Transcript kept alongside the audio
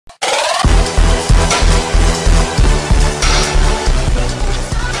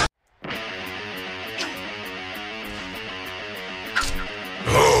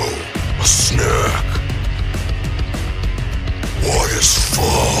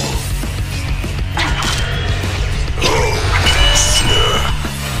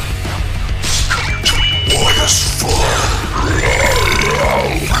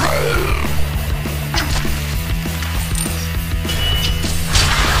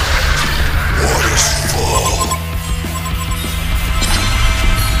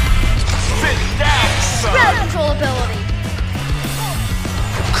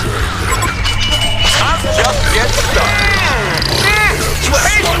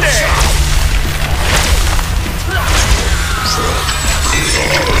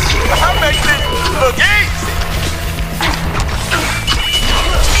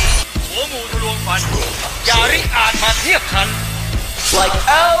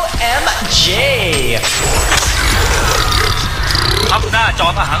OMG ทับหน้าจอ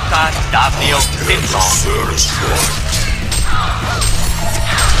ทหารการดาบเดียวสิ้นสอง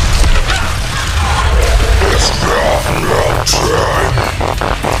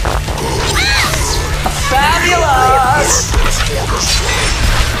Fabulous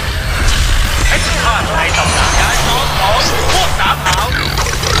ไอ้ข้าในตำนานย้ายน้องของพวกสามหาว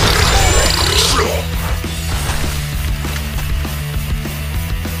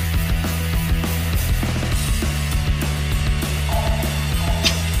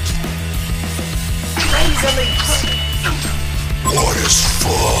What is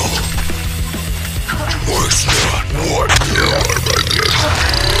fall? What's not what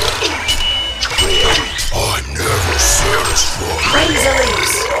I'm never satisfied.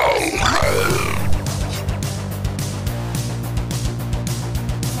 Razorleaves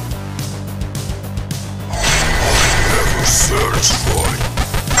Never satisfied.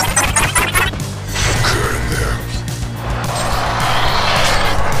 Get in there.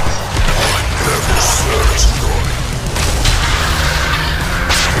 I'm never satisfied.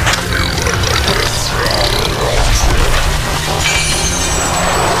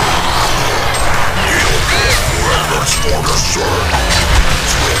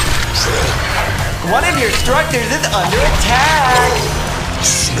 One of your structures is under attack.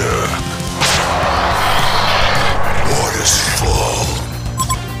 Snack. What is fall?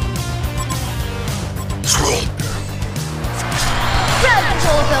 Crowd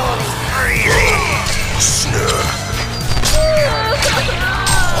control ability. Snack.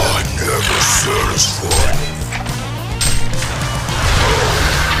 I'm never satisfied.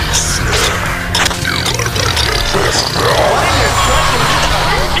 Snack. One of your structures is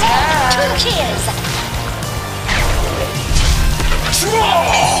under attack. Who cares?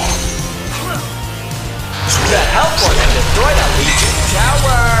 The Hellforce has destroyed a Legion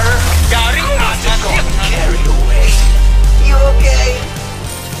tower. อย่าริอาจจะก่อน Carried away. You okay?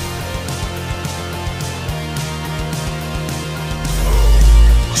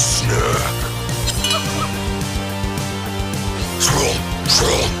 Snack.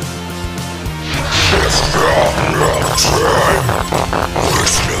 It's not time.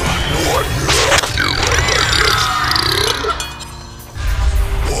 It's not what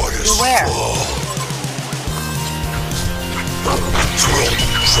What is Where? fall?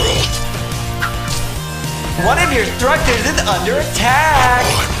 One of your structures is under attack.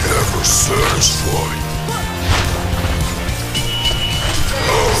 I'm never satisfied.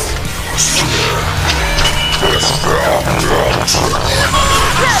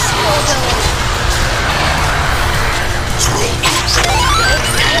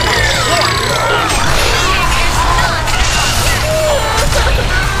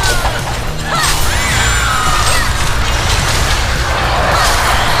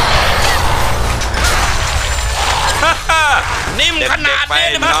 Nim นิ่มขนาดนี้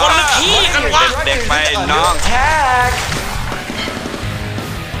มันคนละขี้กันวะ เด็กไปน้อง Attack.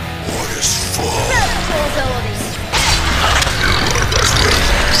 What is fall? Crowd control abilities.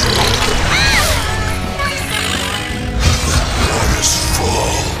 What is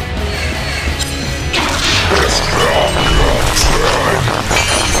fall?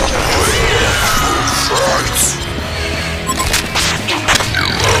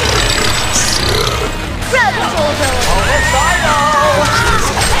 Crowd control abilities.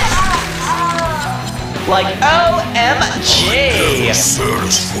 Like OMG.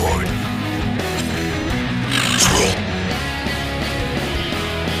 Satisfied.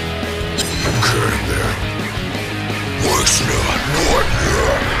 Okay then. What's not what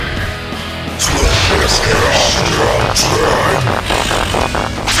not?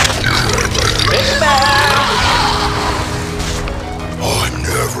 Big Bang. I'm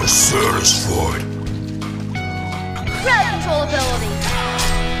never satisfied. Crowd control ability.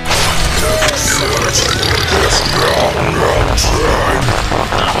 Never satisfied.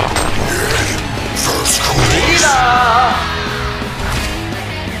 First course. Lita.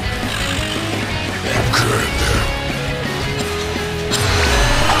 Okay then.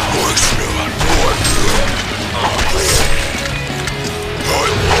 What's not what not? I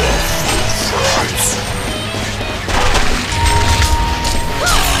love food fights.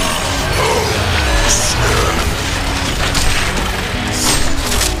 Oh, snap.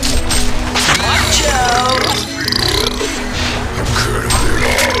 Watch out. I'm kidding.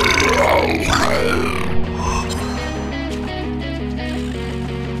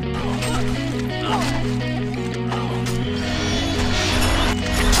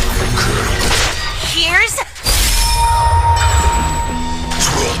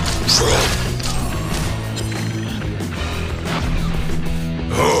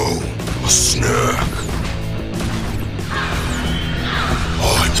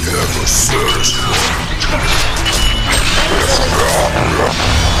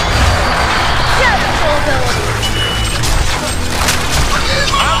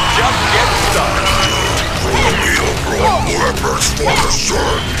 weapons for the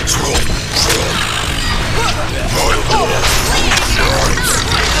sun.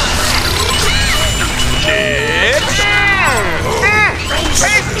 Tasty!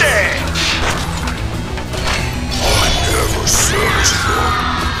 I'm never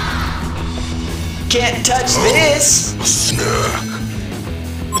satisfied. Can't touch this. A snack.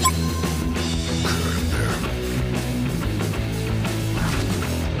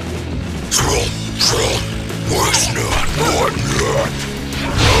 What's not? What not?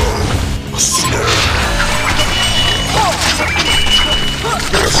 Oh, a snack.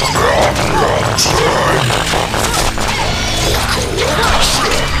 It's not time.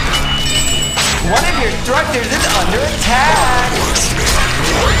 One of your structures is under attack.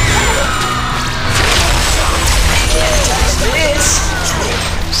 Can't touch this.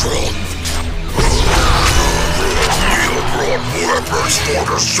 Weapons for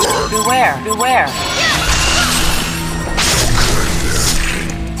the sun. Beware, beware.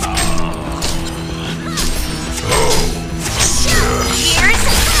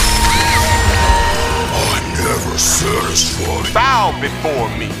 I'm never satisfied. Bow before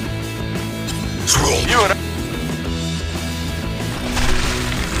me. You and I'm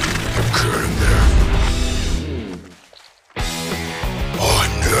getting there.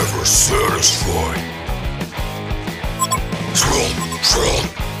 I'm never satisfied.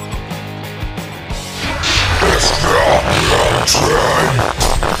 It's not time.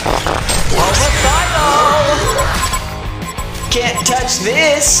 Can't touch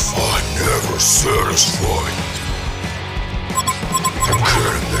this. I'm never satisfied. I'm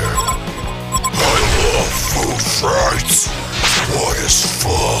getting there. I love food fights. What is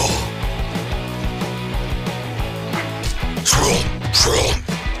fall?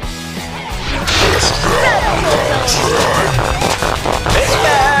 It's not time. Big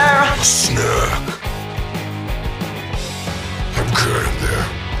Bear. A snack. I'm getting there.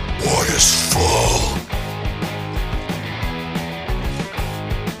 What is fall?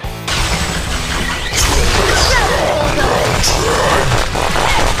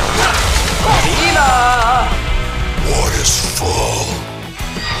 What is fall?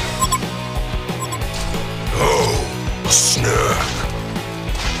 Oh, a snack.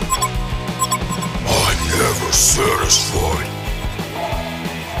 I'm never satisfied.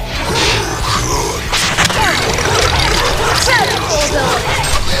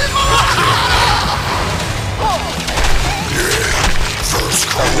 First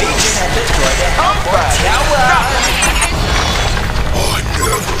The Legion has destroyed the HoN Pro tower. I'm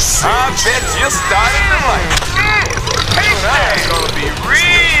never I satisfied. bet you're starting to like it. That's gonna be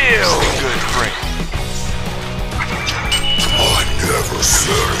real good drink. I'm never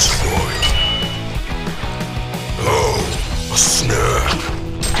satisfied. Oh, a snack.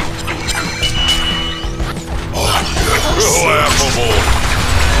 I'm never satisfied.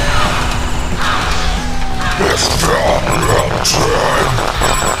 It's not enough time.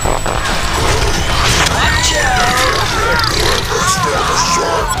 Watch out. Weapons for the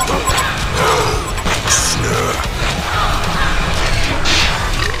sun. Oh, a snack.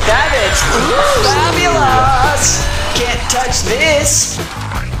 Savage. Fabulous. Can't touch this.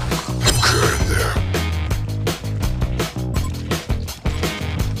 I'm getting there.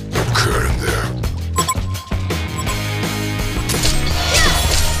 I'm getting there.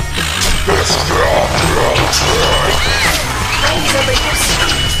 It's not enough time.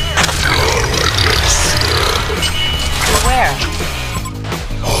 Beware.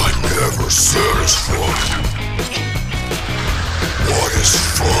 I'm never satisfied. What is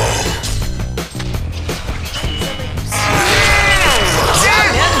fall?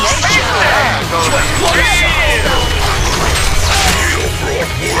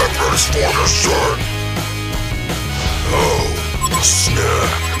 Weapons for the sun. Oh, a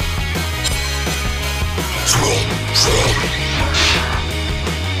snack.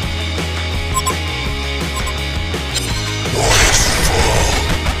 What is fall?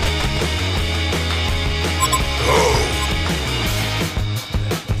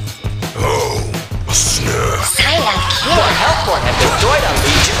 Oh, a snack. Your Hellborn have destroyed a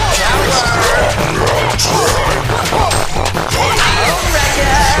Legion tower.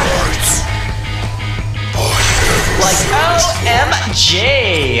 Like OMG.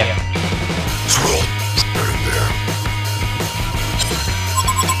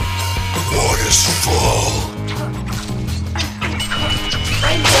 What is fall?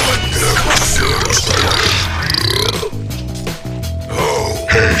 Never satisfied. Oh,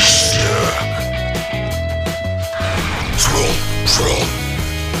 hey, snack.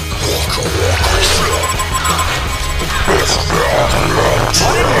 Waka waka snack.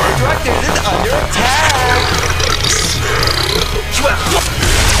 One of your structures is under attack. Snack.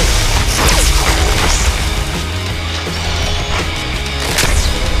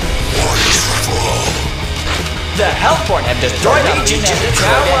 have destroyed a Legion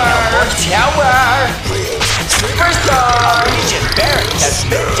tower. Superstar. Legion barracks has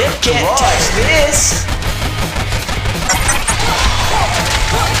been destroyed. Can't touch this.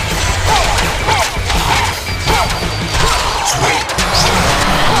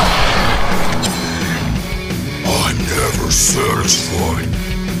 I'm never satisfied.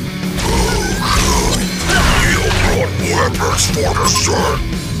 Oh, good. You brought weapons for the sun.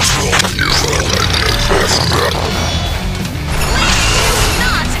 Tell you all investment.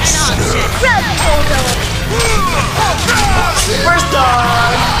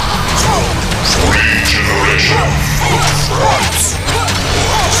 Superstar. Regeneration of friends.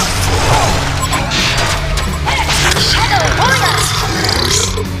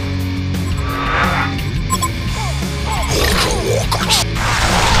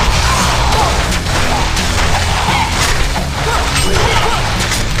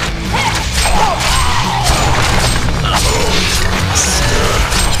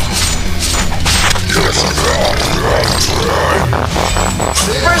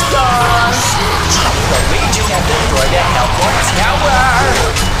 Superstar. The Legion have destroyed a Hellborn tower.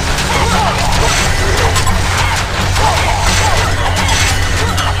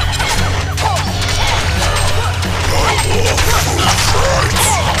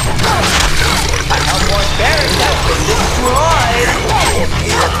 A Hellborn barracks has been destroyed.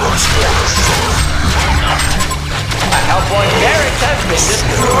 A Hellborn barracks has been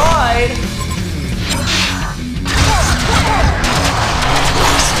destroyed.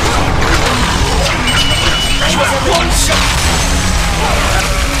 He was a one shot.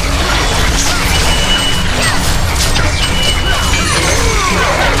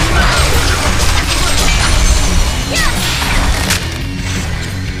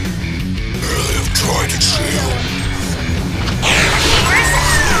 They've tried to kill.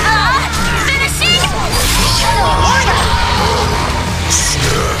 Finishing! Shadow Warrior!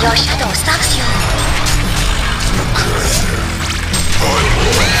 Your shadow stalks you.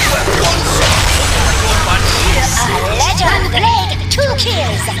 A legend blade, 2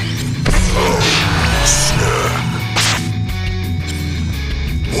 kills.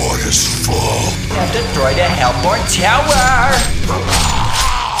 What is full? Have destroyed a Hellborn tower.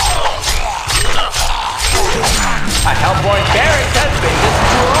 A Hellborn barracks has been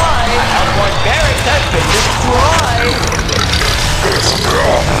destroyed. A Hellborn barracks has been destroyed.